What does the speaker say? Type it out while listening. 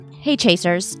Hey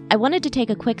Chasers, I wanted to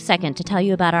take a quick second to tell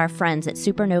you about our friends at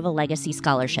Supernova Legacy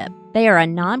Scholarship. They are a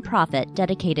non-profit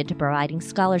dedicated to providing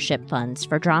scholarship funds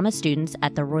for drama students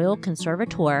at the Royal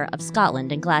Conservatoire of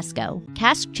Scotland in Glasgow.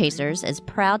 Cask Chasers is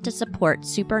proud to support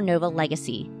Supernova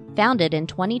Legacy, founded in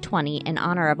 2020 in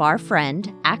honor of our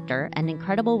friend, actor, and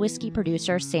incredible whiskey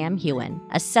producer Sam Hewen,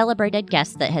 a celebrated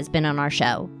guest that has been on our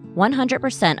show.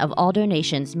 100% of all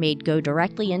donations made go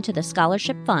directly into the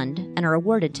scholarship fund and are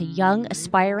awarded to young,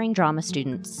 aspiring drama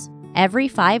students. Every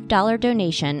 $5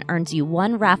 donation earns you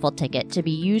one raffle ticket to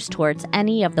be used towards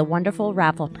any of the wonderful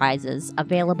raffle prizes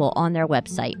available on their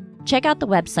website. Check out the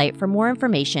website for more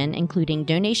information, including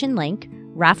donation link,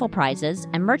 raffle prizes,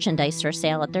 and merchandise for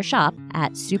sale at their shop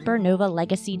at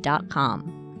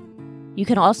supernovalegacy.com. You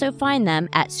can also find them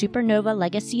at Supernova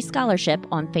Legacy Scholarship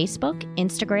on Facebook,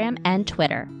 Instagram, and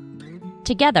Twitter.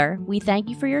 Together, we thank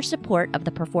you for your support of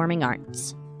the performing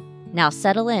arts. Now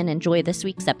settle in and enjoy this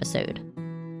week's episode.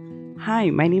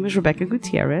 Hi, my name is Rebecca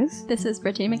Gutierrez. This is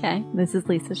Brittany McKay. This is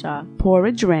Lisa Shaw. Pour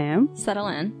a dram. Settle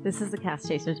in. This is the Cask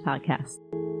Chasers podcast.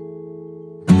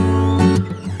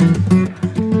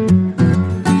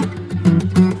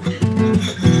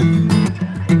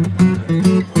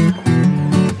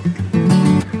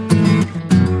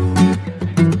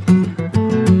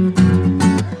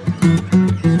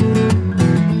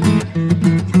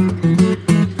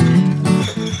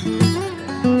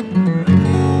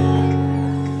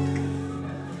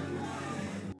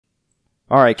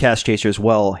 All right, Cask Chasers.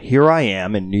 Well, here I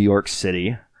am in New York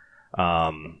City,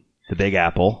 the Big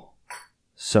Apple.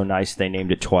 So nice they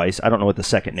named it twice. I don't know what the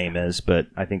second name is, but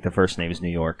I think the first name is New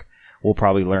York. We'll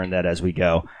probably learn that as we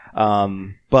go.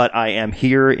 But I am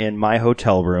here in my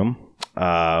hotel room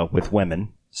with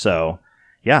women. So,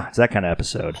 yeah, it's that kind of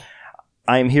episode.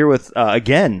 I am here with,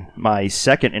 again, my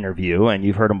second interview, and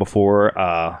you've heard them before.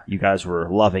 You guys were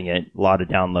loving it. A lot of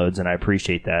downloads, and I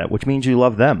appreciate that, which means you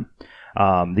love them.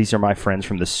 These are my friends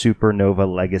from the Supernova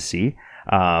Legacy.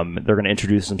 They're going to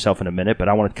introduce themselves in a minute, but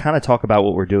I want to kind of talk about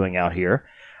what we're doing out here.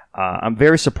 I'm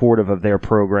very supportive of their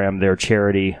program, their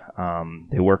charity.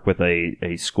 They work with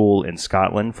a school in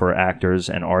Scotland for actors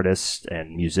and artists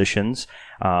and musicians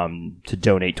to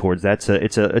donate towards that. So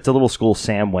it's a little school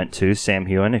Sam went to, Sam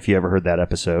Hewen, if you ever heard that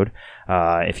episode.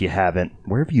 If you haven't,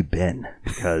 where have you been?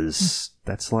 Because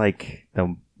that's like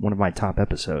one of my top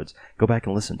episodes. Go back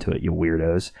and listen to it, you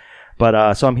weirdos.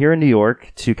 But so I'm here in New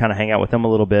York to kind of hang out with them a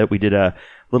little bit. We did a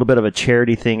little bit of a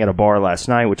charity thing at a bar last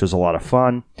night, which was a lot of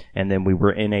fun. And then we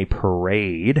were in a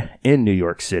parade in New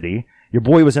York City. Your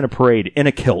boy was in a parade in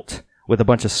a kilt with a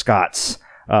bunch of Scots.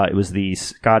 It was the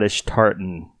Scottish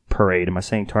Tartan parade. Am I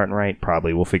saying Tartan right?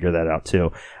 Probably. We'll figure that out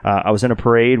too. I was in a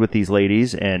parade with these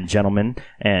ladies and gentlemen,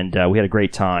 and we had a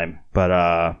great time.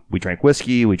 But we drank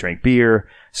whiskey, we drank beer,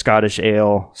 Scottish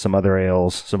ale, some other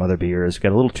ales, some other beers.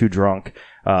 Got a little too drunk.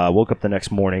 Woke up the next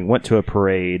morning, went to a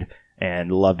parade,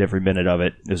 and loved every minute of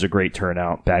it. It was a great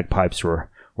turnout. Bagpipes were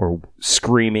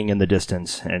screaming in the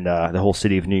distance, and the whole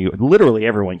city of New York, literally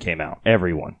everyone came out.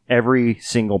 Everyone. Every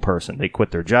single person. They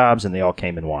quit their jobs, and they all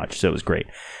came and watched, so it was great.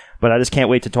 But I just can't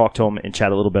wait to talk to them and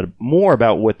chat a little bit more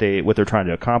about what they're trying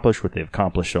to accomplish, what they've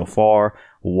accomplished so far,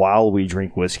 while we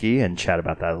drink whiskey and chat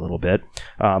about that a little bit.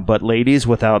 But ladies,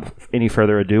 without any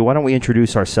further ado, why don't we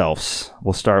introduce ourselves?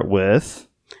 We'll start with...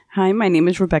 Hi, my name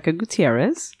is Rebecca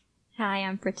Gutierrez. Hi,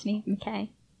 I'm Brittany McKay.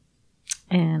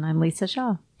 And I'm Lisa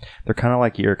Shaw. You're kind of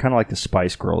like the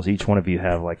Spice Girls. Each one of you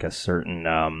have like a certain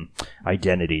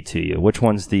identity to you. Which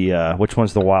one's the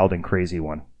wild and crazy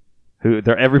one?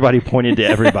 Everybody pointed to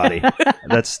everybody.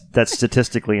 That's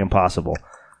statistically impossible.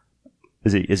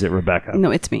 Is it Rebecca?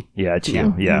 No, it's me. Yeah, it's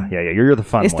you. Yeah. You're the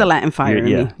fun one. It's the Latin fire in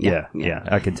me. Yeah,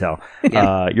 I can tell.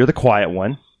 You're the quiet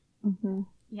one. Mm-hmm.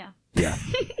 Yeah.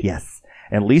 Yes.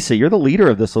 And Lisa, you're the leader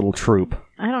of this little troop.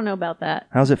 I don't know about that.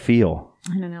 How's it feel?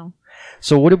 I don't know.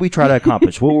 So what did we try to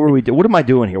accomplish? What am I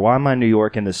doing here? Why am I in New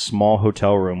York in this small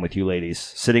hotel room with you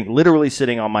ladies, literally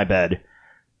sitting on my bed,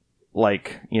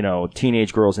 like,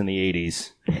 teenage girls in the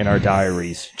 80s in our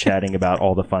diaries, chatting about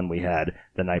all the fun we had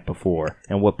the night before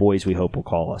and what boys we hope will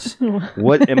call us.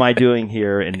 What am I doing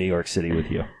here in New York City with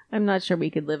you? I'm not sure we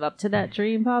could live up to that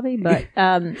dream, Bobby, but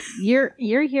you're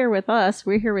here with us.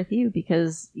 We're here with you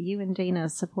because you and Dana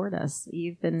support us.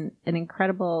 You've been an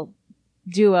incredible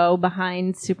duo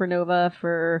behind Supernova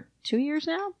for 2 years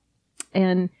now,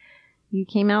 and you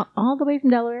came out all the way from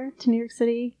Delaware to New York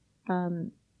City,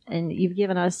 and you've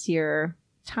given us your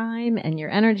time and your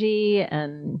energy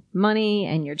and money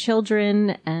and your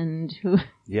children and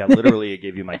Yeah, literally, it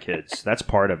gave you my kids. That's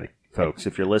part of it, folks.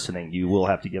 If you're listening, you will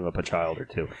have to give up a child or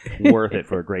two. Worth it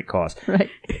for a great cause. Right.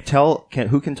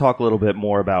 Who can talk a little bit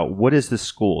more about what is this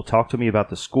school? Talk to me about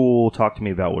the school. Talk to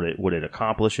me about what it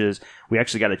accomplishes. We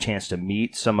actually got a chance to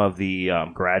meet some of the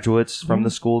graduates from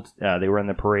the school. They were in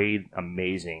the parade.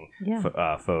 Amazing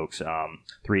folks.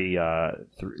 Three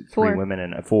women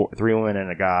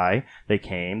and a guy. They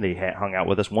came. They hung out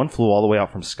with us. One flew all the way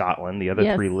out from Scotland. The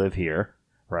other three live here.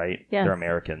 Right? Yes. They're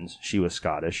Americans. She was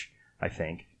Scottish, I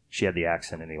think. She had the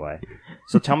accent anyway.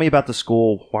 So tell me about the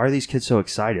school. Why are these kids so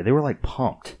excited? They were like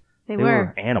pumped. They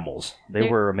were animals. They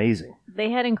were amazing.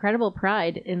 They had incredible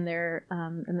pride in their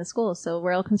in the school. So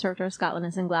Royal Conservatoire of Scotland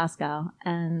is in Glasgow,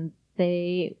 and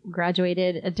they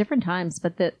graduated at different times.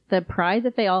 But the pride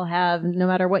that they all have, no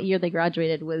matter what year they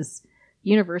graduated, was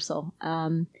universal.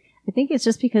 I think it's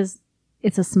just because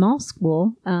it's a small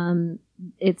school.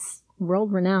 It's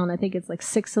world renowned. I think it's like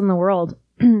 6th in the world.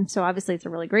 So obviously it's a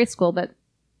really great school, but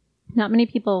not many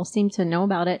people seem to know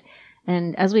about it.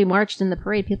 And as we marched in the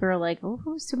parade, people are like, "Oh,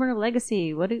 who's Supernova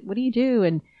Legacy? What do you do?"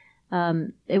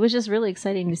 And it was just really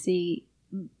exciting to see.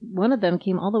 One of them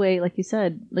came all the way, like you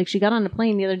said, like she got on a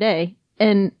plane the other day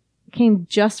and came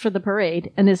just for the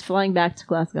parade and is flying back to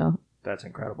Glasgow. That's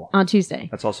incredible. On Tuesday.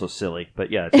 That's also silly,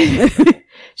 but yeah. It's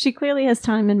she clearly has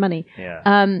time and money.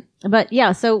 Yeah. But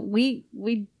yeah, so we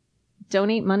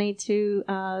donate money to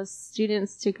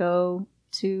students to go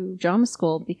to drama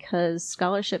school because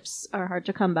scholarships are hard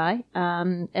to come by.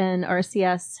 And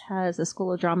RCS has a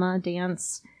school of drama,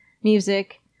 dance,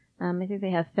 music. I think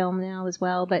they have film now as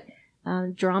well. But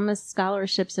drama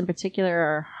scholarships in particular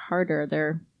are harder.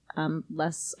 They're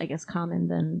less, I guess,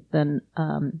 common than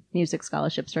music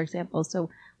scholarships, for example. So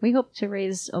we hope to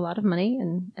raise a lot of money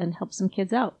and help some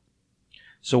kids out.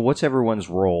 So what's everyone's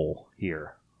role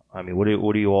here? I mean, what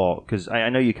do you all? Because I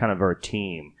know you kind of are a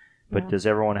team, but does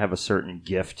everyone have a certain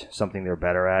gift, something they're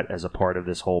better at as a part of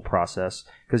this whole process?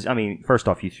 Because, I mean, first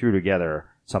off, you threw together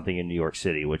something in New York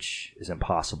City, which is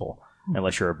impossible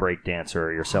unless you're a break dancer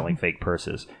or you're selling fake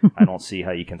purses. I don't see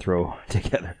how you can throw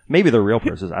together. Maybe they're real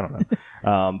purses. I don't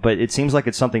know. But it seems like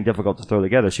it's something difficult to throw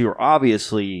together. So you're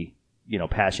obviously,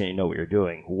 passionate. You know what you're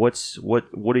doing. What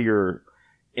are your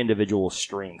individual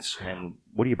strengths and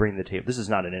what do you bring to the table? This is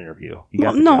not an interview.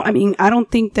 I mean, I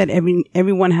don't think that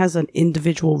everyone has an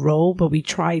individual role, but we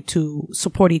try to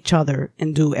support each other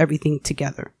and do everything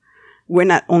together. We're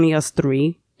not only us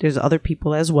three. There's other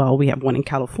people as well. We have one in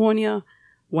California,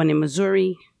 one in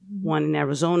Missouri, one in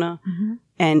Arizona,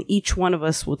 and each one of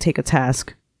us will take a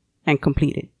task and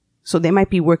complete it. So they might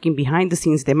be working behind the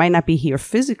scenes. They might not be here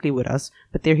physically with us,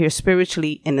 but they're here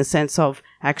spiritually in the sense of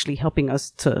actually helping us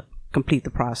to complete the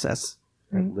process.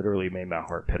 It literally made my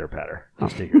heart pitter patter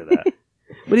just to hear that.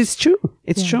 But it's true.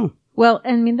 It's true. Well,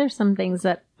 I mean, there's some things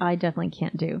that I definitely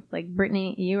can't do. Like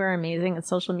Brittany, you are amazing at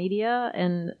social media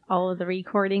and all of the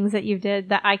recordings that you did.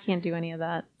 That I can't do any of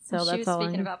that. So she that's was all.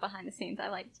 Speaking about behind the scenes,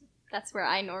 that's where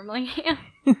I normally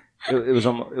am. It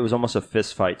was almost a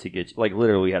fist fight to get, like,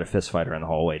 literally we had a fist fighter in the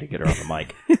hallway to get her on the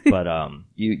mic. But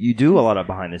you do a lot of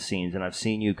behind the scenes, and I've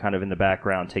seen you kind of in the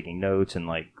background taking notes and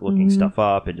like looking stuff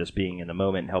up and just being in the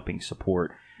moment and helping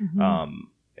support.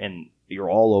 And you're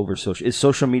all over social. Is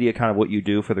social media kind of what you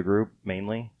do for the group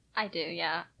mainly? I do,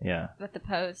 yeah. Yeah. With the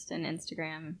post and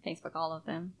Instagram, Facebook, all of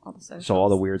them, all the socials. So all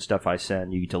the weird stuff I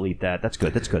send, you delete that. That's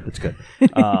good.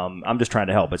 I'm just trying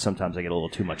to help, but sometimes I get a little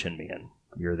too much in me, and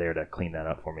you're there to clean that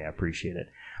up for me. I appreciate it.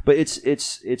 But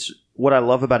it's what I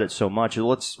love about it so much.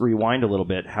 Let's rewind a little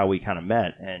bit how we kind of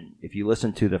met. And if you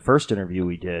listen to the first interview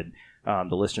we did,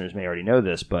 the listeners may already know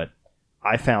this, but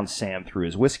I found Sam through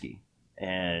his whiskey,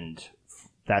 and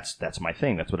that's my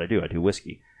thing. That's what I do. I do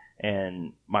whiskey.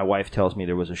 And my wife tells me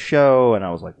there was a show, and I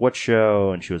was like, what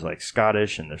show? And she was like,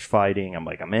 Scottish, and there's fighting. I'm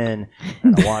like, I'm in.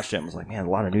 And I watched it and was like, man, a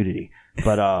lot of nudity.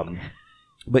 But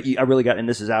I really got, and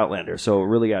this is Outlander, so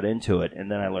really got into it. And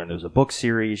then I learned there was a book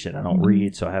series, and I don't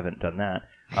read, so I haven't done that.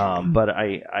 But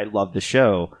I love the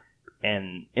show.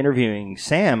 And interviewing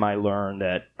Sam, I learned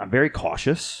that I'm very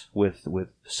cautious with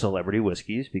celebrity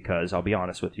whiskeys because I'll be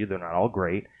honest with you, they're not all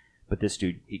great. But this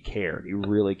dude, he cared. He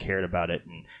really cared about it.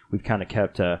 And we've kind of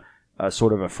kept a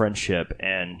sort of a friendship.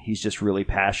 And he's just really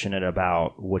passionate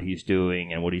about what he's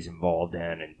doing and what he's involved in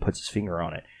and puts his finger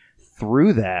on it.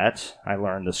 Through that, I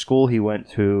learned the school he went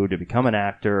to become an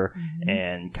actor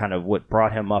and kind of what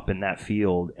brought him up in that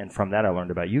field. And from that, I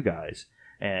learned about you guys.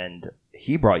 And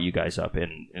he brought you guys up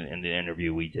in the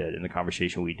interview we did, in the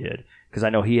conversation we did. Because I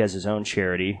know he has his own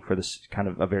charity for this kind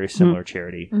of a very similar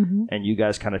charity. And you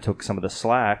guys kind of took some of the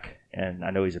slack. And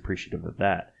I know he's appreciative of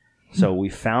that. So we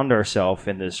found ourselves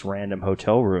in this random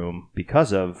hotel room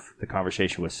because of the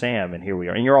conversation with Sam, and here we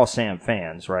are. And you're all Sam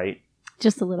fans, right?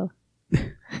 Just a little.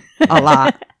 A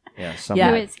lot. Yeah.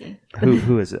 Who is he?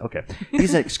 Who is it? Okay.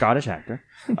 He's a Scottish actor.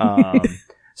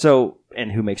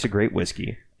 And who makes a great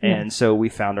whiskey. And so we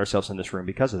found ourselves in this room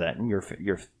because of that. And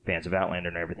you're fans of Outlander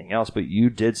and everything else, but you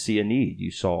did see a need.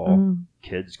 You saw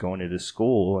kids going into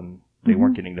school and they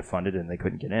weren't getting the funded and they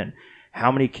couldn't get in.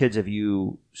 How many kids have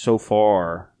you so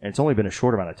far, and it's only been a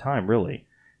short amount of time really,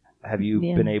 have you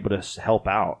been able to help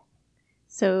out?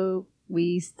 So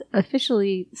we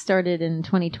officially started in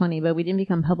 2020, but we didn't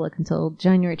become public until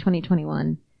January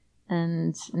 2021.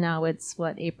 And now it's,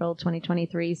 April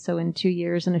 2023. So in 2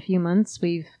 years and a few months,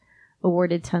 we've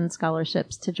awarded 10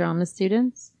 scholarships to drama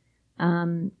students.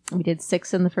 We did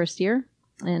 6 in the first year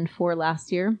and 4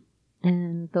 last year.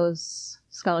 And those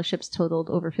scholarships totaled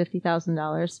over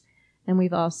 $50,000. And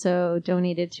we've also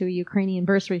donated to a Ukrainian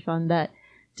bursary fund that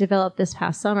developed this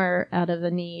past summer out of a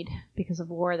need because of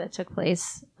war that took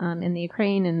place in the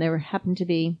Ukraine. And there happened to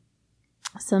be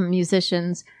some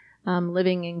musicians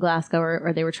living in Glasgow,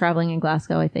 or they were traveling in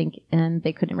Glasgow, I think, and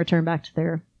they couldn't return back to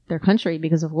their country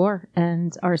because of war.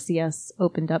 And RCS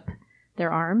opened up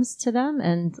their arms to them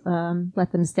and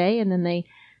let them stay. And then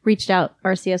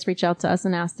RCS reached out to us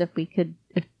and asked if we could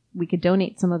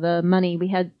donate some of the money. We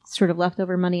had sort of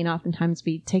leftover money, and oftentimes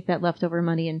we take that leftover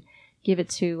money and give it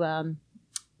to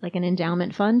like an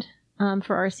endowment fund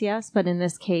for RCS. But in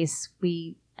this case,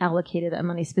 we allocated that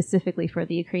money specifically for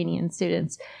the Ukrainian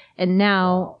students. And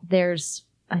now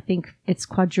I think it's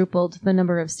quadrupled the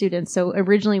number of students. So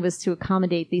originally it was to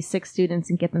accommodate these 6 students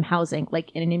and get them housing,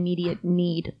 like in an immediate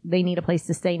need. They need a place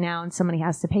to stay now and somebody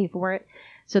has to pay for it.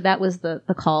 So that was the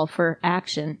call for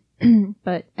action.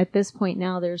 But at this point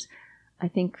now there's, I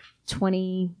think,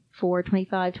 24,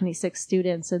 25, 26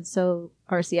 students. And so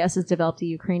RCS has developed a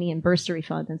Ukrainian bursary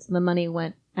fund. And so the money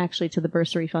went actually to the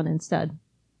bursary fund instead.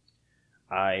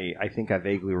 I think I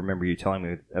vaguely remember you telling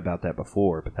me about that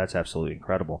before, but that's absolutely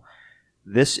incredible.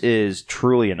 This is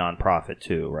truly a nonprofit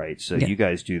too, right? So you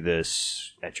guys do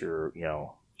this at your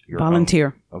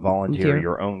volunteer,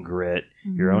 your own grit,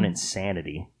 your own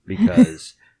insanity,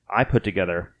 because I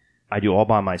do all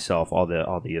by myself all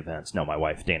the events. No, my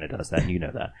wife Dana does that, and you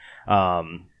know that.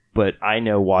 But I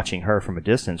know, watching her from a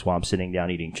distance while I'm sitting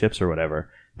down eating chips or whatever,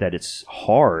 that it's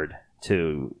hard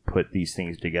to put these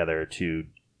things together to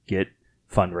get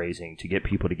fundraising, to get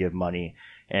people to give money.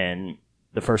 And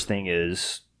the first thing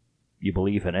is you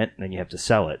believe in it, and then you have to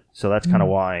sell it. So that's kind of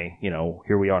why,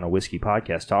 here we are on a whiskey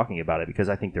podcast talking about it, because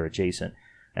I think they're adjacent.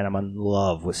 And I'm in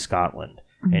love with Scotland.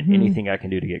 And anything I can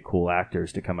do to get cool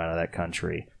actors to come out of that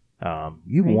country.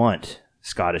 You want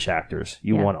Scottish actors.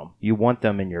 You want them. You want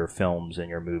them in your films and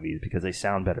your movies because they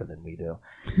sound better than we do.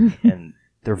 And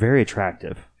they're very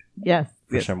attractive. Yes.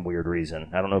 For some weird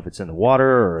reason. I don't know if it's in the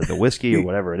water or the whiskey or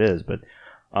whatever it is, but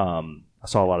I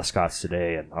saw a lot of Scots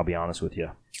today, and I'll be honest with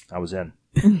you, I was in.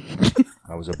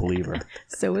 I was a believer.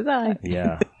 So was I.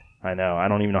 Yeah, I know. I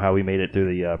don't even know how we made it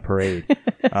through the parade.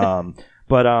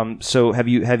 So have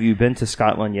you been to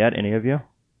Scotland yet? Any of you?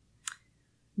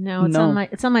 No,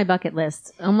 it's on my bucket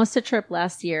list. Almost a trip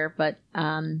last year, but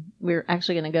we're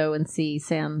actually going to go and see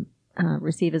Sam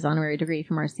receive his honorary degree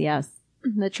from RCS.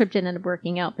 The trip didn't end up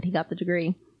working out, but he got the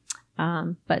degree.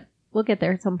 But we'll get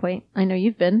there at some point. I know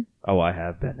you've been. Oh, I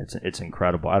have been. It's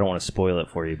incredible. I don't want to spoil it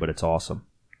for you, but it's awesome.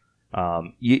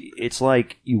 It's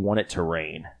like you want it to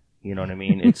rain. You know what I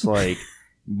mean? It's like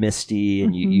misty,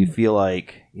 and you feel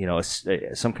like,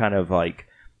 some kind of like,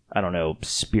 I don't know,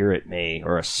 spirit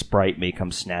or a sprite may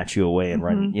come snatch you away and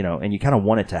run, and you kind of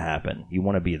want it to happen. You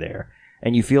want to be there.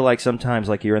 And you feel like sometimes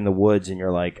like you're in the woods and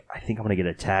you're like, I think I'm going to get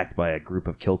attacked by a group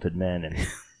of kilted men.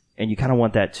 And you kind of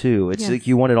want that too. It's like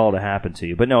you want it all to happen to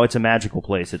you. But no, it's a magical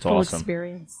place. It's awesome.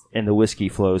 Experience. And the whiskey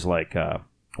flows like,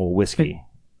 whiskey.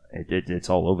 It's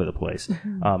all over the place.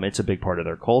 It's a big part of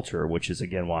their culture, which is,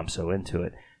 again, why I'm so into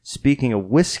it. Speaking of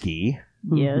whiskey,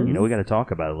 we got to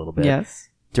talk about it a little bit. Yes.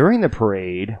 During the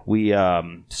parade, we,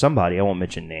 somebody, I won't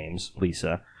mention names,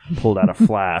 Lisa, pulled out a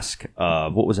flask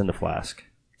of, what was in the flask?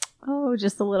 Oh,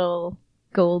 just a little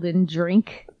golden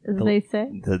drink, as they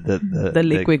say. The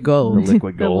liquid gold. The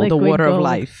liquid gold. The water of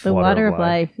life. The water of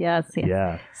life, yes.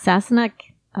 Yeah. Sassenach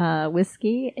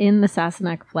whiskey in the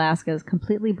Sassenach flask is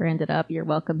completely branded up. You're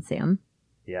welcome, Sam.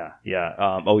 Yeah.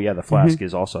 The flask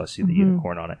is also, I see the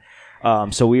unicorn on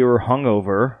it. So we were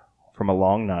hungover from a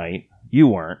long night. You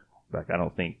weren't. In fact, I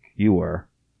don't think you were.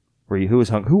 Were you? Who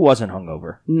wasn't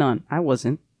hungover? None. I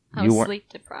wasn't. I was sleep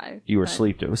deprived. You were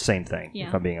sleep deprived. It was the same thing,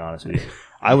 if I'm being honest with you.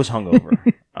 I was hungover.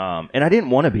 And I didn't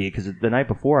want to be because the night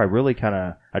before I really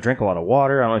I drank a lot of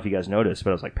water. I don't know if you guys noticed,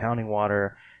 but I was like pounding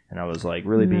water and I was like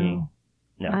really being...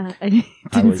 No. I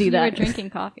didn't see You that. were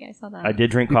drinking coffee. I saw that. I did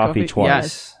drink coffee twice.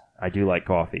 Yes. I do like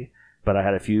coffee. But I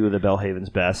had a few of the Belhaven's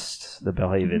best, the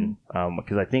Belhaven,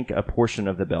 because I think a portion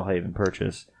of the Belhaven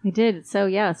purchase. We did. So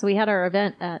we had our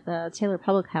event at the Taylor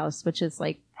Public House, which is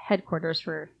like headquarters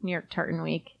for New York Tartan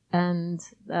Week. And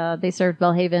they served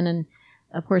Belhaven, and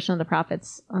a portion of the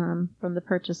profits from the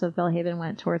purchase of Belhaven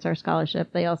went towards our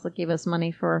scholarship. They also gave us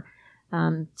money for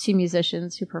 2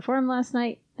 musicians who performed last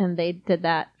night, and they did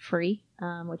that free,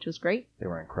 which was great. They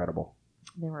were incredible.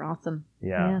 They were awesome.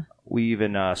 Yeah. We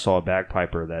even saw a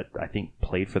bagpiper that I think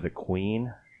played for the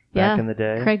Queen back in the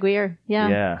day. Craig Weir.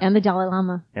 Yeah. And the Dalai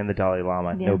Lama.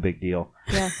 Yeah. No big deal.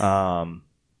 Yeah.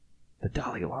 The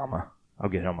Dalai Lama. I'll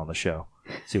get him on the show.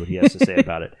 See what he has to say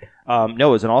about it. No,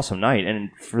 it was an awesome night.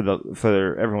 And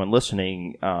for everyone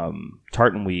listening,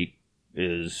 Tartan Week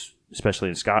is, especially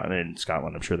in Scotland,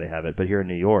 I'm sure they have it, but here in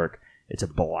New York, it's a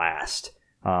blast.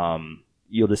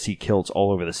 You'll just see kilts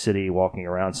all over the city walking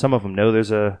around. Some of them know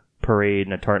there's a parade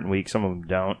and a Tartan Week. Some of them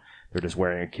don't. They're just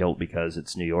wearing a kilt because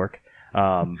it's New York.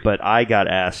 But I got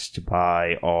asked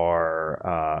by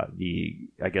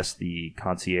the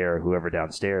concierge, whoever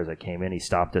downstairs that came in, he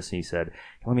stopped us and he said,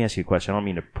 let me ask you a question. I don't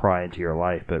mean to pry into your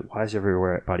life, but why is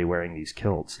everybody wearing these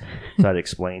kilts? So I'd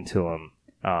explained to him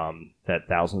that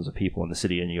thousands of people in the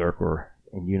city of New York were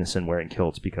in unison wearing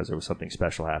kilts because there was something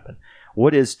special happen.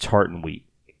 What is Tartan Week?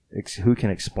 Who can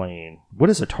explain? What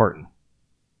is a tartan?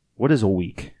 What is a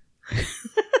week?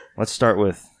 Let's start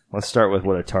with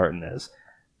what a tartan is.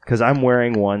 Because I'm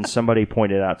wearing one. Somebody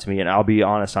pointed out to me, and I'll be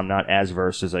honest, I'm not as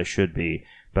versed as I should be,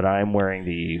 but I'm wearing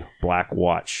the Black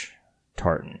Watch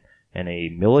tartan. And a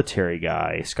military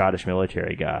guy, Scottish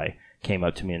military guy, came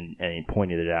up to me and he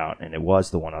pointed it out, and it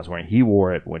was the one I was wearing. He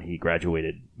wore it when he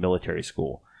graduated military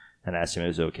school, and I asked him if it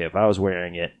was okay if I was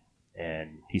wearing it,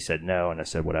 and he said no, and I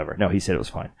said whatever. No, he said it was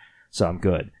fine, so I'm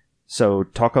good. So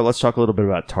let's talk a little bit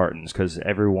about tartans, because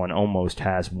everyone almost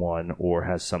has one or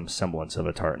has some semblance of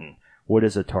a tartan. What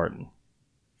is a tartan?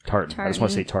 Tartan. I just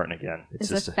want to say tartan again. It's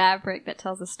just a fabric that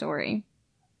tells a story.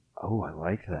 Oh, I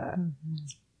like that. Mm-hmm.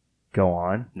 Go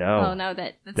on. No. Oh no,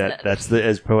 that's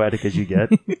as poetic as you get.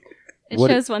 It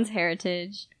shows one's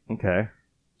heritage. Okay.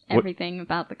 Everything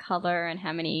about the color and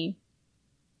how many.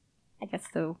 I guess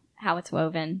how it's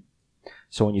woven.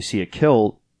 So when you see a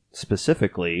kilt,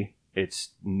 specifically, it's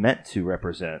meant to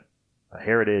represent a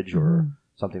heritage or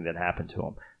something that happened to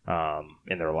them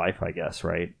in their life, I guess,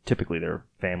 right? Typically their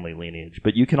family lineage.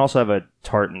 But you can also have a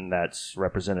tartan that's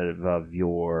representative of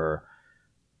your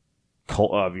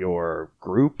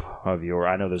group, I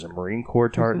know there's a Marine Corps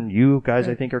tartan. You guys,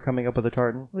 I think, are coming up with a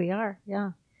tartan. We are,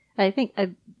 yeah. I think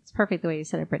it's perfect the way you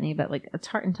said it, Brittany, but like a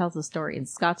tartan tells a story, and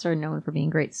Scots are known for being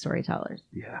great storytellers.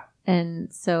 Yeah.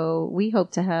 And so we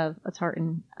hope to have a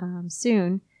tartan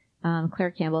soon.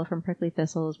 Claire Campbell from Prickly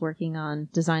Thistle is working on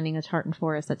designing a tartan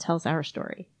for us that tells our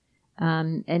story.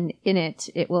 And in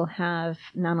it will have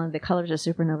not only the colors of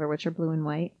Supernova, which are blue and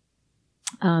white,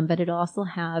 but it'll also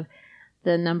have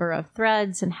the number of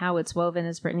threads and how it's woven,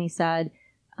 as Brittany said,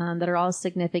 that are all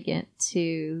significant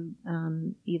to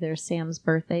either Sam's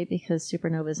birthday, because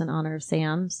Supernova is in honor of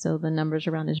Sam. So the numbers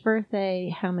around his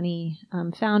birthday, how many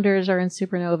founders are in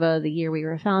Supernova, the year we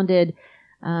were founded,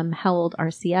 how old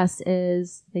RCS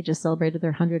is. They just celebrated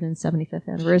their 175th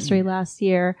anniversary last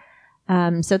year.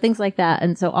 So things like that.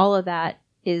 And so all of that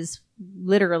is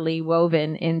literally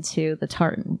woven into the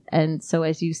tartan. And so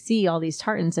as you see all these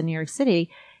tartans in New York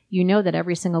City, you know that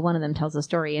every single one of them tells a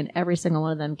story and every single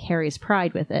one of them carries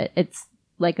pride with it. It's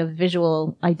like a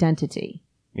visual identity.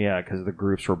 Yeah, because the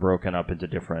groups were broken up into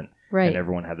different, right, and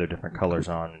everyone had their different colors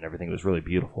on, and everything was really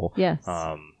beautiful. Yes.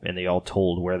 And they all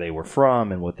told where they were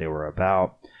from and what they were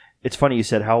about. It's funny you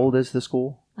said, how old is the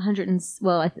school? It's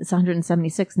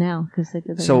 176 now, because they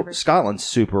did their So anniversary. Scotland's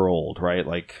super old, right?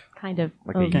 Kind of.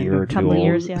 A year or two old.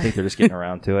 Years, yeah. I think they're just getting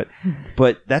around to it.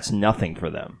 But that's nothing for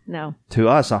them. No. To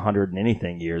us, 100 and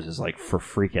anything years is like for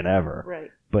freaking ever.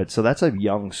 Right. But so that's a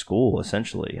young school,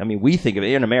 essentially. I mean, we think of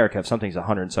it in America, if something's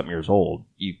 100 and something years old,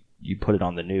 you put it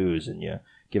on the news and you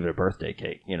give it a birthday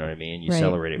cake. You know what I mean? You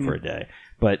celebrate it for a day.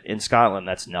 But in Scotland,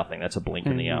 that's nothing. That's a blink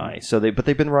in the eye. So but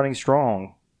they've been running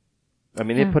strong. I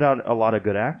mean, they put out a lot of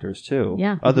good actors too.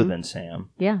 Yeah. Other than Sam.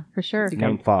 Yeah, for sure.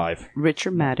 Name 5.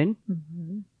 Richard Madden.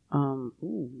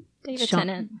 David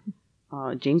Tennant.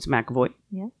 James McAvoy.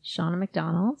 Yeah. Shauna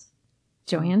McDonald.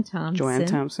 Joanne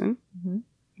Thompson. Mm-hmm.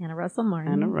 Anna Russell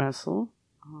Martin. Anna Russell.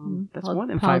 That's Paul- more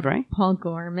than Paul- 5, right? Paul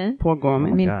Gorman. Paul I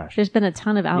Gorman. mean, gosh. there's been a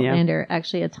ton of Outlander,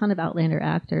 actually a ton of Outlander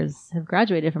actors have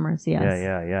graduated from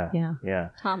RCS. Yeah.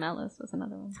 Tom Ellis was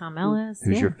another one. Tom Ellis.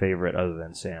 Who's yeah. your favorite other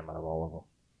than Sam out of all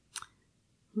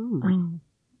of them?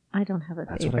 I don't have a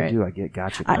That's favorite. what I do. I get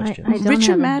gotcha I- questions. I don't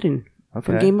Richard have a- Madden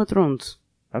from Okay. Game of Thrones.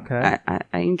 Okay.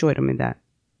 I enjoyed him in that.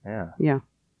 Yeah. Yeah.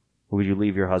 Would you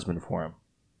leave your husband for him?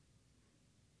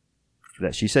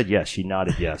 That she said yes. She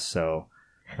nodded yes. So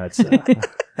that's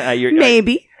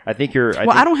Maybe. I think you're.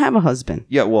 I don't have a husband.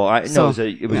 Yeah. Well, I know So,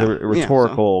 it was yeah. a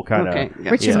rhetorical kind of. Okay.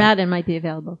 Yeah. Richard Yeah. Madden might be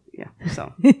available. Yeah.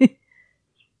 So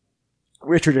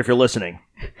Richard, if you're listening,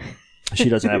 she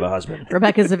doesn't have a husband.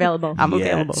 Rebecca's available. I'm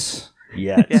available. Yes.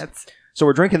 Yes. So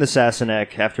we're drinking the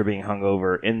Sassenach after being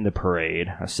hungover in the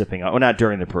parade, sipping on. Well, not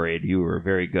during the parade. You were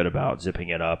very good about zipping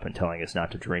it up and telling us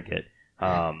not to drink it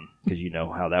because you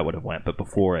know how that would have went. But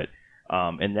before it,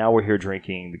 and now we're here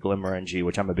drinking the Glenmorangie,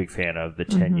 which I'm a big fan of, the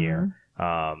 10-year.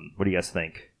 What do you guys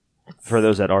think? For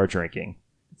those that are drinking,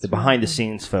 the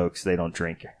behind-the-scenes folks, they don't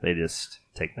drink. They just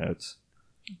take notes.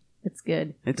 It's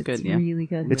good. It's good, yeah. really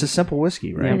good. It's a simple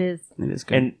whiskey, right? It is. it is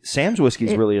good. And Sam's whiskey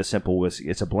is really a simple whiskey.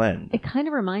 It's a blend. It kind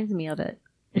of reminds me of it.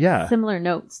 It's Yeah. similar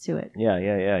notes to it.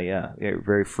 Yeah.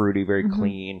 Very fruity, very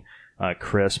clean,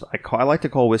 crisp. I like to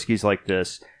call whiskeys like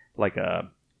this, like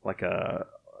a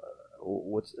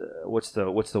what's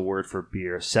the word for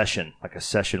beer? Session, like a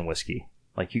session whiskey.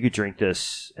 Like you could drink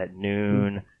this at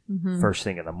noon, first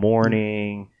thing in the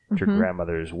morning, at your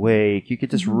grandmother's wake. You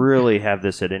could just really have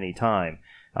this at any time.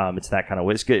 It's that kind of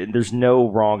whiskey. There's no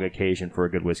wrong occasion for a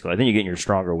good whiskey. I think you get your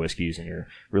stronger whiskeys and your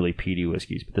really peaty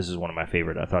whiskeys, but this is one of my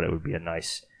favorite. I thought it would be a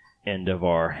nice end of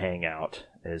our hangout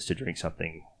is to drink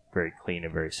something very clean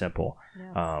and very simple.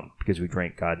 Because we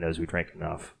drank, God knows we drank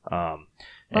enough.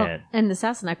 And the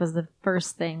Sassenach was the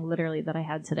first thing literally that I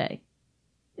had today.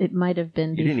 It might have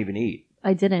been. You didn't even eat.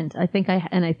 I didn't. I think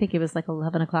it was like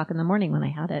 11 o'clock in the morning when I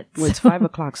had it. Well, it's 5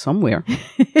 o'clock somewhere.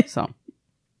 So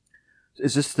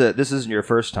Is this isn't your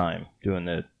first time doing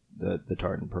the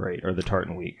Tartan parade or the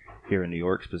Tartan week here in New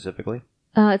York specifically?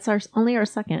 It's only our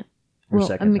second.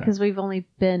 Second because we've only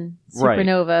been Right.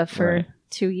 Supernova for Right.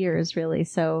 2 years, really.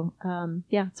 So,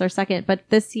 it's our second. But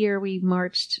this year we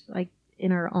marched like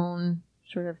in our own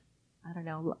sort of, I don't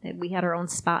know, we had our own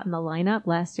spot in the lineup.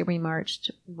 Last year we marched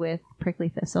with Prickly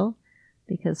Thistle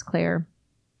because Claire,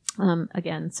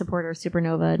 again, supporter of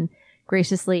Supernova, and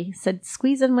graciously said,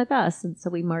 squeeze in with us. And so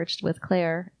we marched with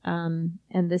Claire. And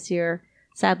this year,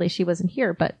 sadly, she wasn't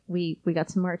here, but we got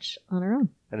to march on our own.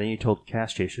 And then you told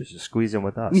Cask Chasers to squeeze in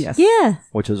with us. yes. Yeah.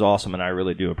 Which is awesome, and I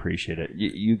really do appreciate it.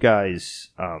 You guys,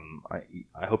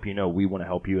 I hope you know we want to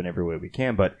help you in every way we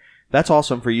can, but that's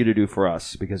awesome for you to do for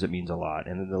us because it means a lot.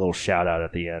 And then the little shout out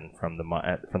at the end from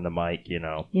the mic, you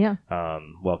know. Yeah.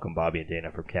 Welcome Bobby and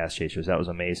Dana from Cask Chasers. That was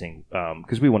amazing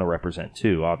because we want to represent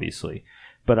too, obviously.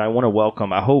 But I want to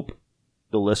welcome. I hope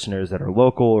the listeners that are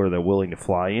local or they're willing to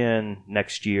fly in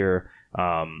next year.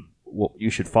 Well, you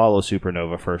should follow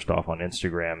Supernova first off on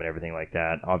Instagram and everything like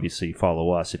that. Obviously,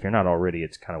 follow us. If you're not already,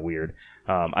 it's kind of weird.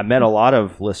 I met a lot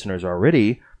of listeners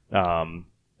already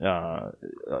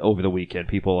over the weekend.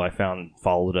 People I found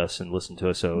followed us and listened to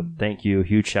us. So thank you.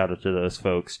 Huge shout out to those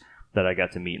folks that I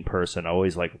got to meet in person. I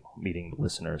always like meeting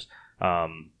listeners.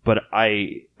 But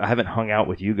I haven't hung out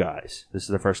with you guys. This is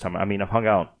the first time. I mean, I've hung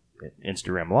out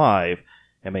Instagram Live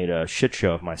and made a shit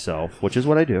show of myself, which is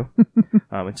what I do.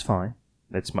 It's fine.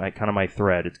 It's my kind of my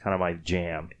thread. It's kind of my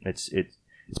jam. It's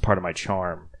part of my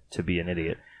charm to be an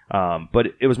idiot. But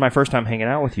it was my first time hanging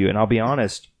out with you, and I'll be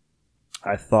honest.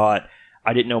 I thought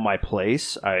I didn't know my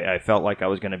place. I felt like I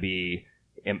was going to be.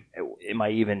 Am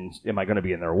I going to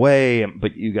be in their way?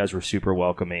 But you guys were super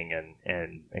welcoming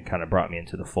and kind of brought me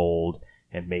into the fold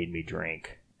and made me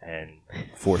drink and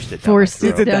forced it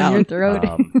down your throat.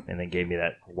 And then gave me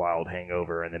that wild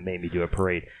hangover and then made me do a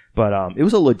parade. But it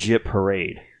was a legit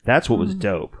parade. That's what was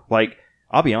dope. Like,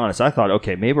 I'll be honest, I thought,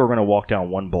 okay, maybe we're going to walk down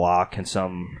one block in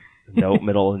some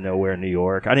middle of nowhere New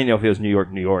York. I didn't know if it was New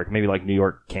York, maybe like New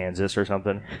York, Kansas or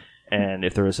something, and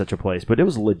if there was such a place. But it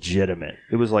was legitimate.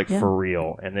 It was like for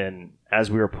real. And then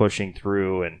as we were pushing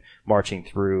through and marching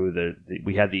through,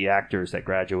 we had the actors that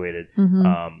graduated,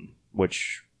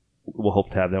 which we'll hope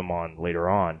to have them on later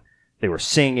on. They were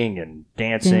singing and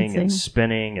dancing and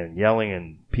spinning and yelling,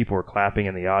 and people were clapping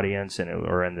in the audience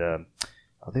or in the...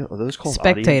 Are those called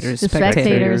spectators?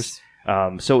 Spectators.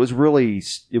 So it was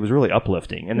really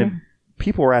uplifting, and then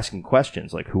people were asking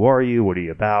questions like, "Who are you? What are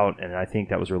you about?" And I think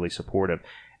that was really supportive.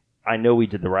 I know we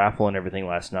did the raffle and everything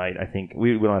last night. I think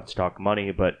we don't have to talk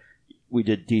money, but we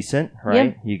did decent,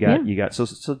 right? Yeah. You got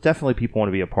so definitely people want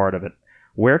to be a part of it.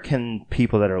 where can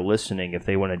people that are listening, if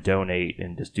they want to donate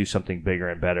and just do something bigger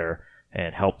and better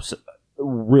and help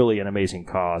really an amazing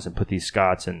cause and put these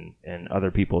Scots and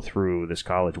other people through this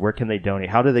college, where can they donate?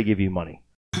 How do they give you money?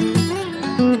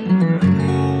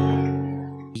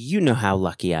 You know how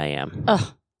lucky I am.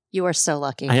 Oh, you are so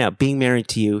lucky. I know. Being married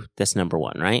to you, that's number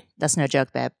one, right? That's no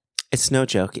joke, babe. It's no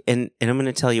joke. And I'm going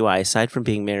to tell you why. Aside from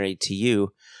being married to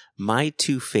you, my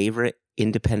two favorite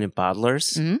independent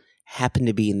bottlers happen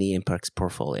to be in the Impex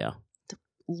portfolio.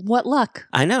 What luck.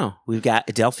 I know. We've got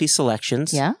Adelphi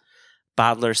Selections. Yeah.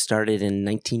 Bottler started in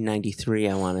 1993,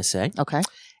 I want to say. Okay.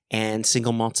 And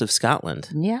Single Malts of Scotland.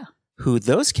 Yeah. Who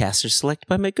those casks are selected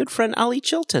by my good friend Ollie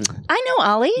Chilton. I know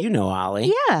Ollie. You know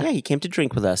Ollie. Yeah. Yeah, he came to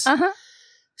drink with us. Uh-huh.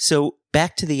 So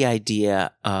back to the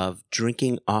idea of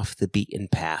drinking off the beaten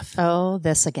path. Oh,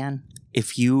 this again.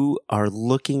 If you are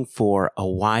looking for a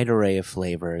wide array of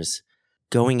flavors,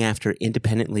 going after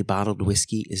independently bottled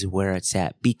whiskey is where it's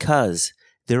at, because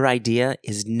their idea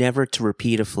is never to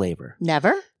repeat a flavor.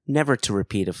 Never? Never to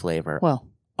repeat a flavor. Well.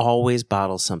 Always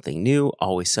bottle something new,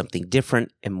 always something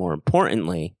different, and more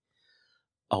importantly,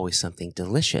 always something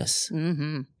delicious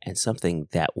and something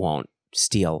that won't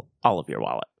steal all of your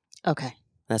wallet. Okay.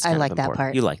 That's I kind like of that important.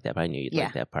 part. You like that, but I knew you'd Yeah.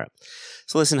 like that part.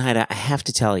 So listen, Haida, I have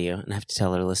to tell you, and I have to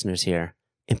tell our listeners here,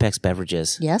 Impex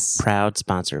Beverages, Yes. proud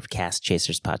sponsor of Cask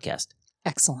Chasers podcast.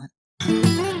 Excellent.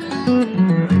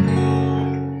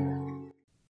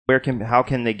 How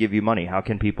can they give you money? How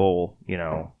can people,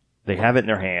 they have it in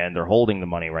their hand, they're holding the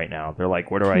money right now. They're like,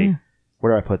 where do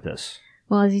I put this?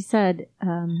 Well, as you said,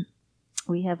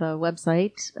 we have a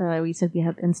website. We said we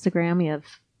have Instagram, we have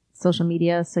social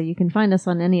media, so you can find us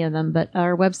on any of them. But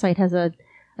our website has a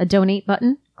donate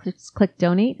button. Click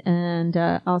donate, and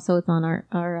also it's on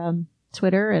our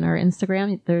Twitter and our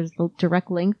Instagram. There's a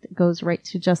direct link that goes right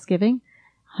to Just Giving.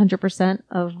 100%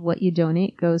 of what you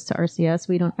donate goes to RCS.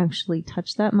 We don't actually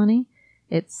touch that money.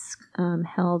 It's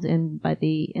held by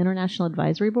the International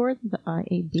Advisory Board, the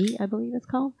IAB, I believe it's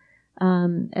called.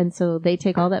 And so they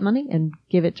take all that money and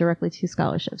give it directly to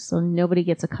scholarships. So nobody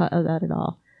gets a cut of that at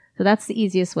all. So that's the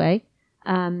easiest way.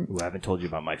 Ooh, I haven't told you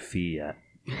about my fee yet.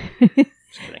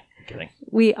 Just kidding. I'm kidding.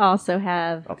 We also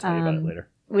have... I'll tell you about it later.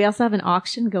 We also have an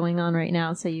auction going on right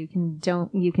now, so you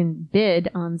can bid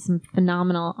on some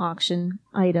phenomenal auction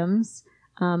items.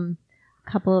 A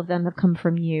couple of them have come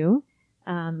from you,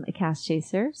 at Cask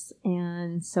Chasers,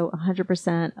 and so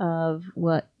 100% of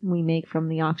what we make from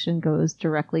the auction goes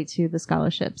directly to the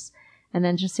scholarships. And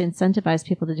then just to incentivize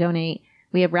people to donate,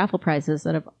 we have raffle prizes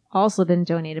that have also been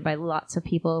donated by lots of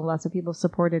people. Lots of people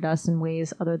supported us in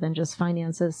ways other than just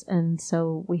finances, and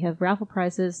so we have raffle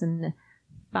prizes and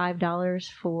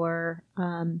 $5 for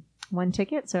one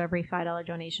ticket. So every $5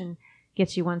 donation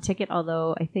gets you one ticket,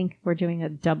 although I think we're doing a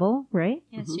double, right?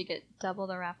 Yes, you get double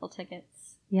the raffle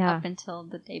tickets Yeah. up until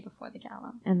the day before the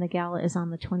gala. And the gala is on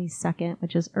the 22nd,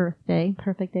 which is Earth Day.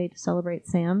 Perfect day to celebrate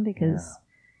Sam because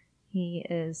he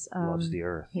is... loves the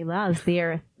earth. He loves the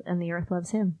earth, and the earth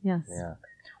loves him. Yes. Yeah.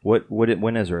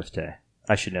 When is Earth Day?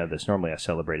 I should know this. Normally I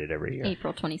celebrate it every year.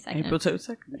 April 22nd. April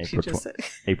 22nd. She just said.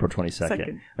 April 22nd.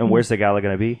 Second. And where's the gala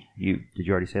going to be? Did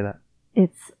you already say that?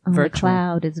 It's on the Virtual.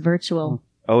 cloud. It's virtual.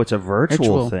 Oh, it's a virtual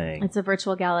Virtual. thing. It's a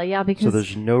virtual gala, yeah, because... So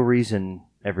there's no reason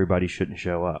everybody shouldn't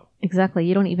show up. Exactly.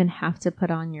 You don't even have to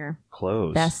put on your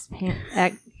Clothes. best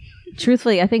pants.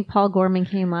 Truthfully, I think Paul Gorman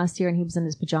came last year and he was in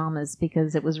his pajamas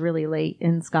because it was really late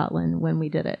in Scotland when we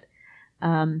did it.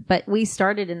 But we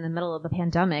started in the middle of the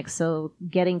pandemic, so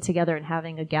getting together and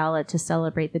having a gala to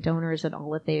celebrate the donors and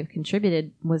all that they've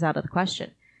contributed was out of the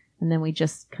question. And then we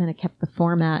just kind of kept the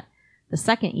format the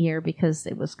second year because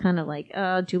it was kind of like,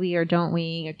 do we or don't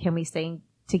we? Or can we stay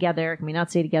together? Can we not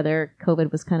stay together?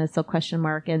 COVID was kind of still question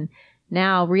mark. And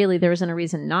now really there isn't a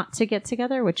reason not to get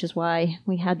together, which is why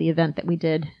we had the event that we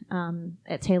did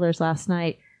at Taylor's last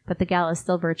night. But the gala is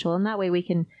still virtual, and that way we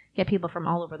can get people from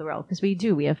all over the world, because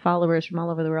we have followers from all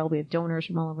over the world, we have donors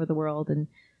from all over the world, and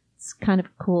it's kind of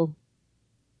cool.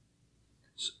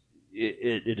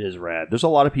 It is rad. There's a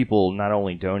lot of people not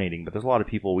only donating, but there's a lot of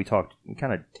people we kind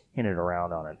of hinted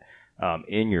around on it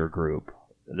in your group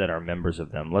that are members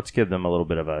of them. Let's give them a little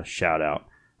bit of a shout out.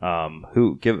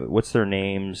 What's their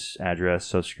names, address,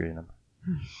 social security number,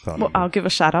 phone Well, number? I'll give a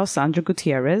shout out. Sandra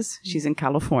Gutierrez. She's in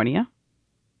California.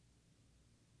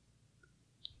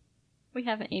 We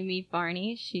have Amy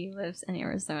Barney. She lives in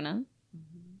Arizona.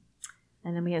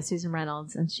 And then we have Susan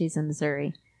Reynolds, and she's in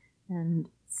Missouri. And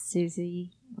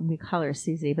Susie, we call her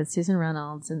Susie, but Susan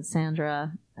Reynolds and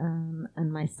Sandra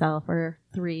and myself are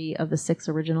 3 of the 6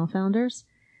 original founders.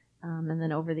 And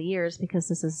then over the years, because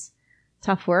this is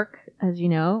tough work, as you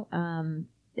know,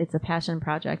 it's a passion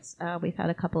project. We've had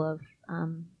a couple of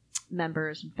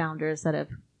members and founders that have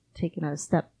taken a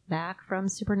step back from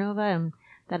Supernova, and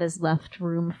that has left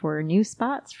room for new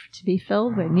spots to be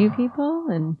filled with new people.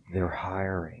 And they're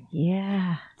hiring.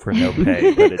 Yeah. For no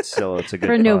pay, but it's a good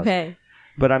for no cause. pay.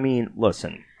 But I mean,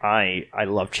 listen, I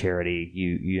love charity.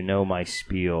 You know my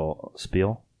spiel.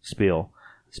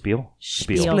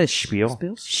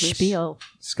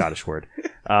 Scottish word.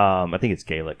 I think it's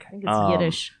Gaelic. I think it's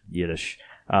Yiddish. Yiddish.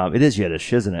 It is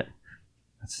Yiddish, isn't it?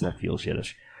 That feels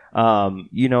Yiddish.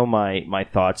 You know my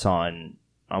thoughts on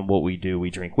what we do. We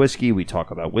drink whiskey. We talk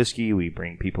about whiskey. We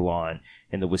bring people on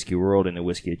in the whiskey world and the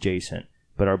whiskey adjacent.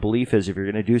 But our belief is if you're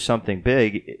going to do something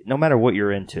big, no matter what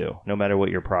you're into, no matter what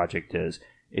your project is,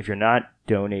 if you're not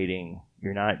donating,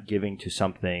 you're not giving to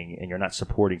something, and you're not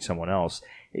supporting someone else,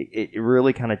 it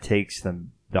really kind of takes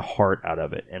the heart out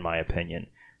of it, in my opinion.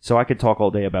 So I could talk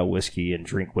all day about whiskey and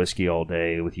drink whiskey all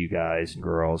day with you guys and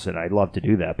girls, and I'd love to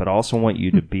do that. But I also want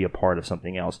you to be a part of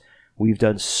something else. We've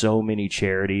done so many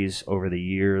charities over the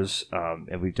years,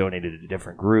 and we've donated to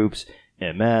different groups,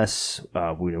 MS,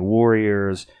 Wounded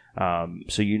Warriors.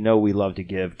 So we love to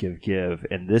give.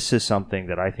 And this is something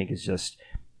that I think is just,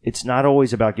 it's not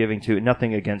always about giving to,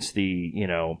 nothing against the,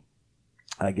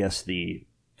 I guess the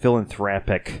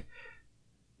philanthropic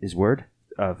is word.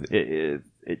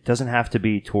 It doesn't have to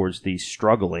be towards the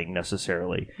struggling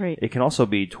necessarily. Right. It can also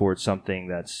be towards something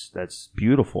that's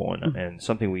beautiful and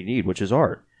something we need, which is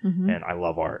art. Mm-hmm. And I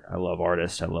love art. I love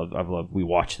artists. We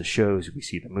watch the shows, we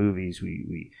see the movies,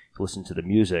 we listen to the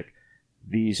music.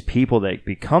 These people that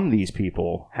become these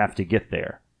people have to get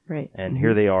there. Right. And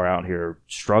here they are out here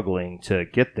struggling to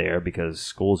get there because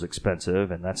school's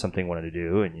expensive, and that's something they wanted to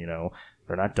do. And,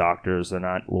 they're not doctors, they're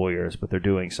not lawyers, but they're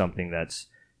doing something that's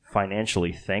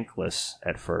financially thankless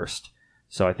at first.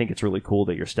 So I think it's really cool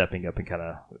that you're stepping up and kind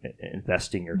of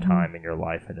investing your time and your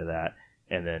life into that,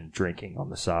 and then drinking on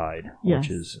the side, which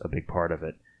is a big part of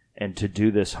it. And to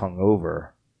do this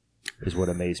hungover is what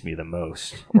amazed me the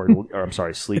most. Or I'm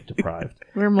sorry, sleep deprived.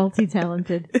 We're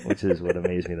multi-talented. Which is what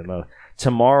amazed me the most.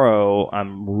 Tomorrow,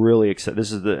 I'm really excited.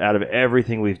 This is out of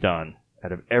everything we've done,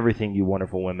 out of everything you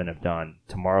wonderful women have done,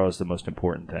 tomorrow is the most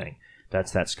important thing.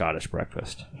 That's that Scottish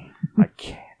breakfast.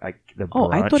 The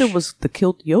brunch, I thought it was the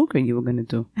kilt yoga you were going to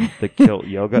do. The kilt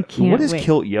yoga? What is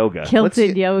kilt yoga?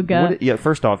 Kilted yoga.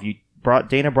 First off,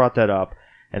 Dana brought that up,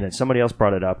 and then somebody else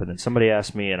brought it up, and then somebody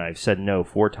asked me, and I've said no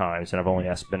 4 times, and I've only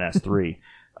been asked 3.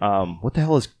 What the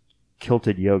hell is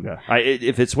kilted yoga?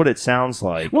 If it's what it sounds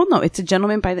like. Well, no, it's a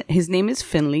gentleman his name is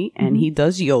Finley, and he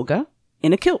does yoga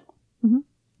in a kilt. Mm-hmm.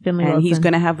 Finley and Wilson. he's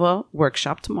going to have a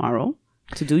workshop tomorrow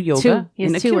to do yoga. He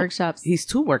has 2 kilt. workshops. He's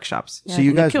 2 workshops. So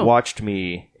you guys watched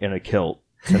me in a kilt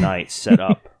tonight set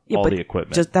up all the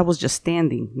equipment. That was just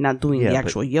standing, not doing the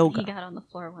actual yoga. He got on the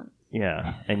floor once.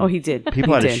 Yeah. And he did.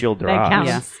 People had to shield their eyes. Counts.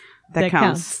 Yeah, that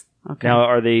counts. Okay. Now,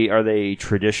 are they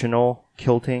traditional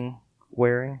kilting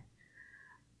wearing?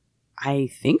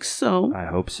 I think so. I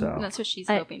hope so. That's what she's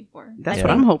hoping for. That's what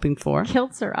I'm hoping for.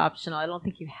 Kilts are optional. I don't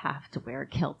think you have to wear a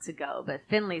kilt to go, but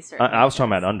Finley certainly. I was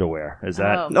talking about underwear. Is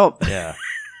that? No. Yeah.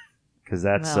 Because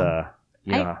that's,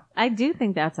 I do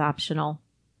think that's optional.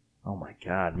 Oh my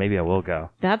God. Maybe I will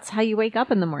go. That's how you wake up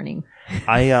in the morning.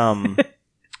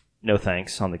 No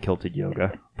thanks on the kilted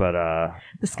yoga, but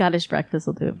the Scottish breakfast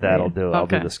will do it. That'll do. Okay. I'll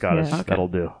do the Scottish. Yeah. That'll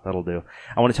do.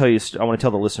 I want to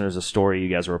tell the listeners a story you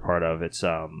guys were a part of. It's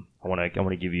I want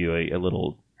to give you a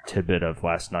little tidbit of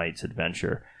last night's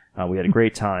adventure. We had a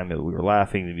great time. We were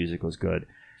laughing. The music was good.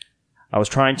 I was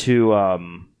trying to. I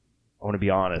want to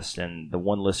be honest, and the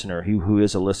one listener who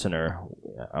is a listener,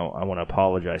 I want to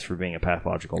apologize for being a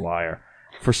pathological liar.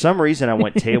 For some reason, I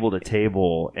went table to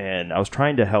table, and I was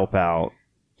trying to help out.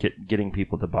 Getting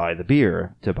people to buy the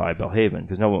beer, to buy Belhaven,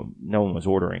 because no one was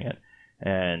ordering it,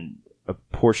 and a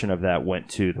portion of that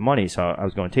went to the money. So I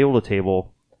was going table to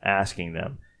table asking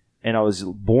them, and I was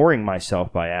boring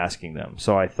myself by asking them.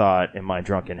 So I thought in my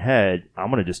drunken head,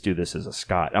 I'm going to just do this as a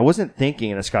Scot. I wasn't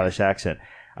thinking in a Scottish accent.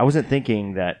 I wasn't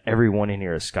thinking that everyone in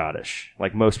here is Scottish,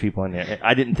 like most people in there.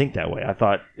 I didn't think that way. I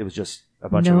thought it was just a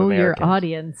bunch of Americans. Know your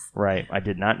audience. Right. I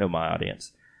did not know my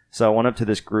audience. So I went up to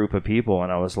this group of people,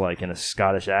 and I was like, in a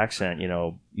Scottish accent,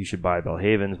 you should buy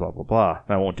Belhavens, blah, blah, blah.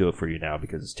 And I won't do it for you now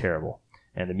because it's terrible.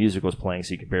 And the music was playing,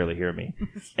 so you could barely hear me.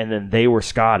 And then they were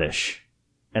Scottish.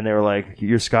 And they were like,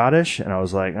 you're Scottish? And I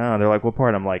was like, oh. They're like, what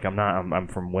part? I'm like, I'm not. I'm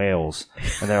from Wales.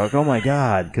 And they're like, oh, my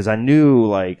God. Because I knew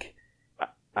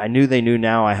they knew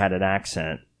now I had an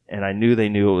accent. And I knew they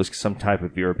knew it was some type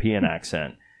of European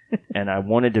accent. And I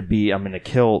wanted to be, I'm in a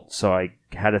kilt, so I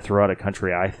had to throw out a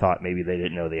country I thought maybe they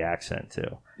didn't know the accent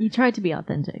to. You tried to be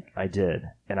authentic. I did.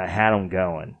 And I had them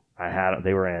going.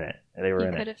 They were in it.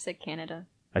 You could have said Canada.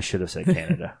 I should have said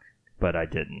Canada, but I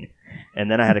didn't.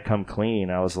 And then I had to come clean.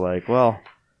 I was like, well,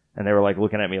 and they were like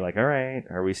looking at me like, all right,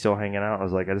 are we still hanging out? I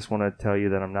was like, I just want to tell you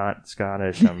that I'm not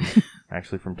Scottish. I'm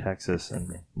actually from Texas,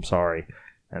 and I'm sorry.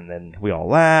 And then we all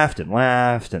laughed,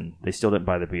 and they still didn't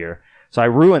buy the beer. So I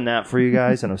ruined that for you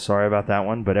guys, and I'm sorry about that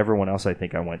one. But everyone else I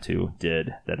think I went to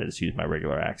did that. I just used my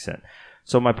regular accent.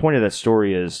 So my point of that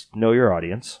story is know your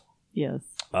audience. Yes.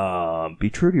 Be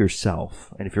true to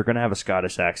yourself. And if you're going to have a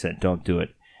Scottish accent, don't do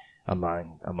it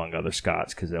among other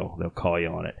Scots because they'll call you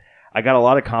on it. I got a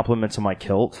lot of compliments on my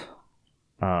kilt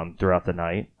throughout the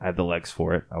night. I have the legs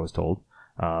for it, I was told.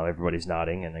 Everybody's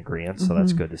nodding and agreeing, so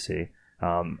that's good to see.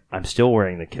 I'm still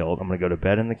wearing the kilt. I'm going to go to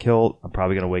bed in the kilt. I'm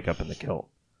probably going to wake up in the kilt.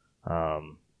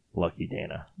 Lucky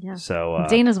Dana. Yeah. So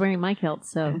Dana's wearing my kilt,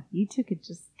 so you two could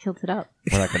just kilt it up.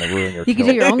 we're not going to ruin your You kilt.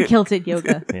 could do your own kilted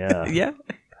yoga. Yeah. Yeah.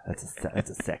 That's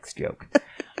a sex joke.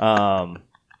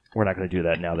 We're not going to do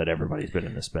that now that everybody's been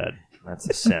in this bed. That's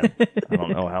a sin. I don't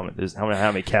know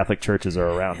how many Catholic churches are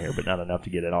around here, but not enough to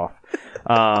get it off.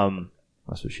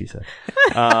 That's what she said.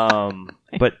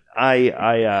 But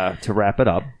I to wrap it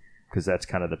up, because that's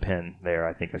kind of the pin there,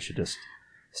 I think I should just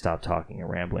stop talking and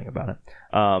rambling about it.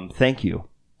 Thank you.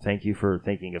 Thank you for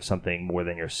thinking of something more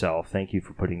than yourself. Thank you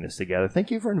for putting this together. Thank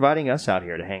you for inviting us out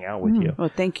here to hang out with you. Well,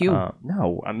 thank you.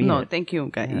 No, I mean, thank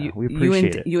you. Yeah, we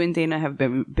appreciate it. You and Dana have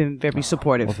been very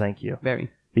supportive. Well, thank you. Very.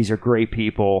 These are great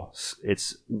people.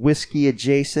 It's whiskey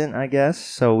adjacent, I guess,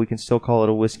 so we can still call it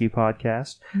a whiskey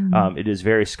podcast. It is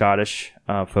very Scottish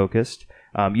focused.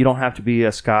 You don't have to be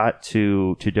a Scot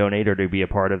to donate or to be a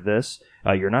part of this.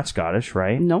 You're not Scottish,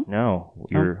 right? No.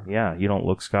 You don't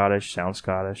look Scottish, sound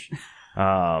Scottish.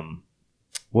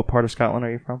 What part of Scotland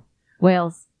are you from?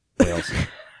 Wales.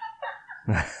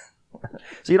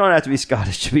 So you don't have to be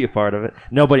Scottish to be a part of it.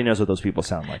 Nobody knows what those people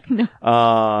sound like. No.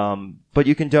 But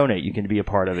you can donate. You can be a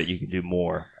part of it. You can do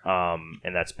more.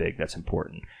 And that's big. That's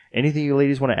important. Anything you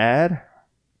ladies want to add?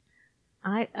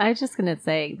 I just going to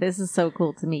say, this is so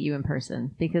cool to meet you in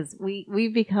person because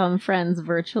we've become friends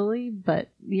virtually, but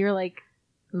you're like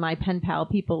my pen pal.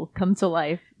 People come to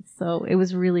life. So it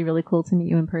was really, really cool to meet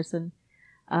you in person.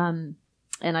 And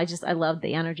I loved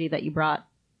the energy that you brought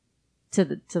to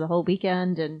the whole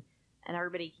weekend and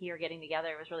everybody here getting together.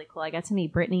 It was really cool. I got to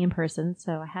meet Brittany in person,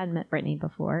 so I hadn't met Brittany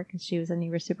before because she was a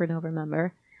newer Supernova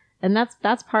member. And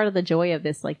that's part of the joy of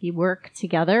this. Like, you work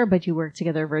together, but you work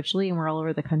together virtually, and we're all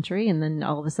over the country, and then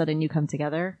all of a sudden you come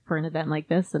together for an event like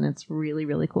this, and it's really,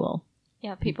 really cool.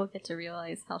 Yeah, people get to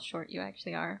realize how short you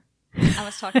actually are. I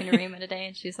was talking to Rima today,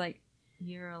 and she's like,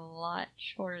 you're a lot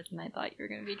shorter than I thought you were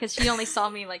going to be, because she only saw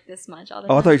me like this much all the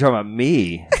time. Oh, I thought you were talking about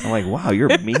me. I'm like, wow, you're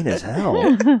mean as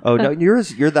hell. Oh, no, you're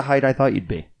the height I thought you'd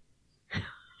be.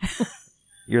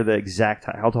 You're the exact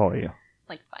height. How tall are you?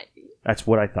 Like 5 feet. That's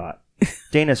what I thought.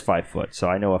 Dana's 5 foot, so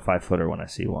I know a 5-footer when I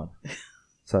see one.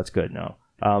 So that's good. No,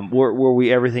 were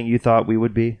we everything you thought we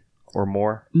would be, or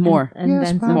more? More. And yes,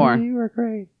 then Bobby, more. You were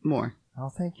great. More. Oh,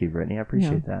 thank you, Brittany. I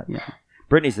appreciate that. Yeah.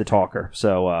 Brittany's the talker,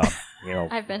 so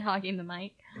I've been hogging the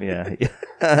mic. Yeah.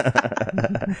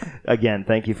 Again,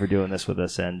 thank you for doing this with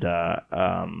us, and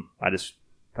I'm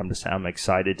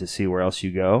excited to see where else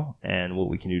you go and what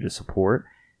we can do to support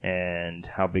and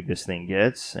how big this thing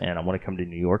gets. And I want to come to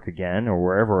New York again or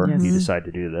wherever you decide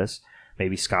to do this.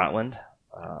 Maybe Scotland.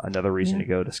 Another reason to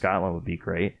go to Scotland would be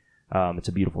great. It's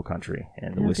a beautiful country,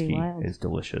 and the whiskey is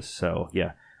delicious. So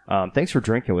yeah, thanks for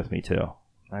drinking with me too.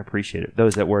 I appreciate it.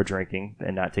 Those that were drinking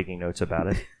and not taking notes about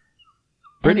it.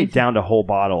 Brittany downed a whole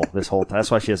bottle this whole time. That's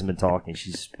why she hasn't been talking.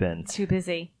 She's been too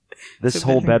busy. This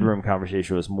whole bedroom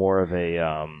conversation was more of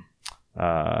an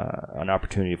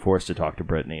opportunity for us to talk to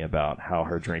Brittany about how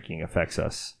her drinking affects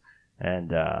us.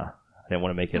 And I didn't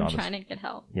want to make it I'm on trying to get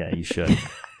help. Yeah, you should.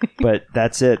 But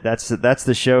that's it. That's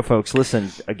the show, folks.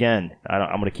 Listen, again,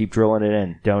 I'm going to keep drilling it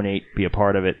in. Donate, be a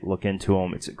part of it, look into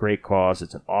them. It's a great cause.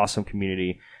 It's an awesome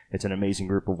community. It's an amazing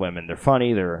group of women. They're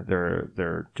funny.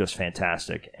 They're just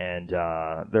fantastic, and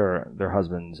their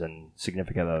husbands and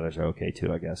significant others are okay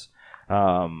too, I guess.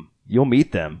 You'll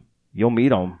meet them. You'll meet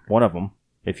them. One of them,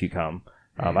 if you come.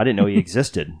 I didn't know he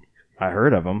existed. I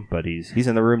heard of him, but he's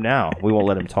in the room now. We won't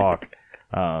let him talk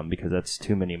because that's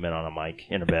too many men on a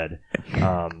mic in a bed.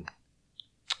 I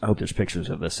hope there's pictures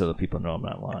of this so that people know I'm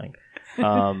not lying.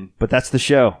 But that's the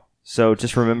show. So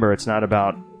just remember, it's not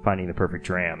about finding the perfect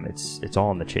dram. It's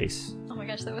all in the chase. Oh my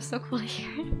gosh, that was so cool to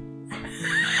hear.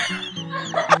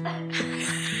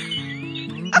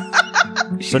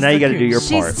 So now you got to do your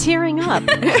part. She's tearing up.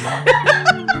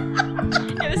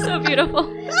 It was so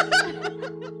beautiful.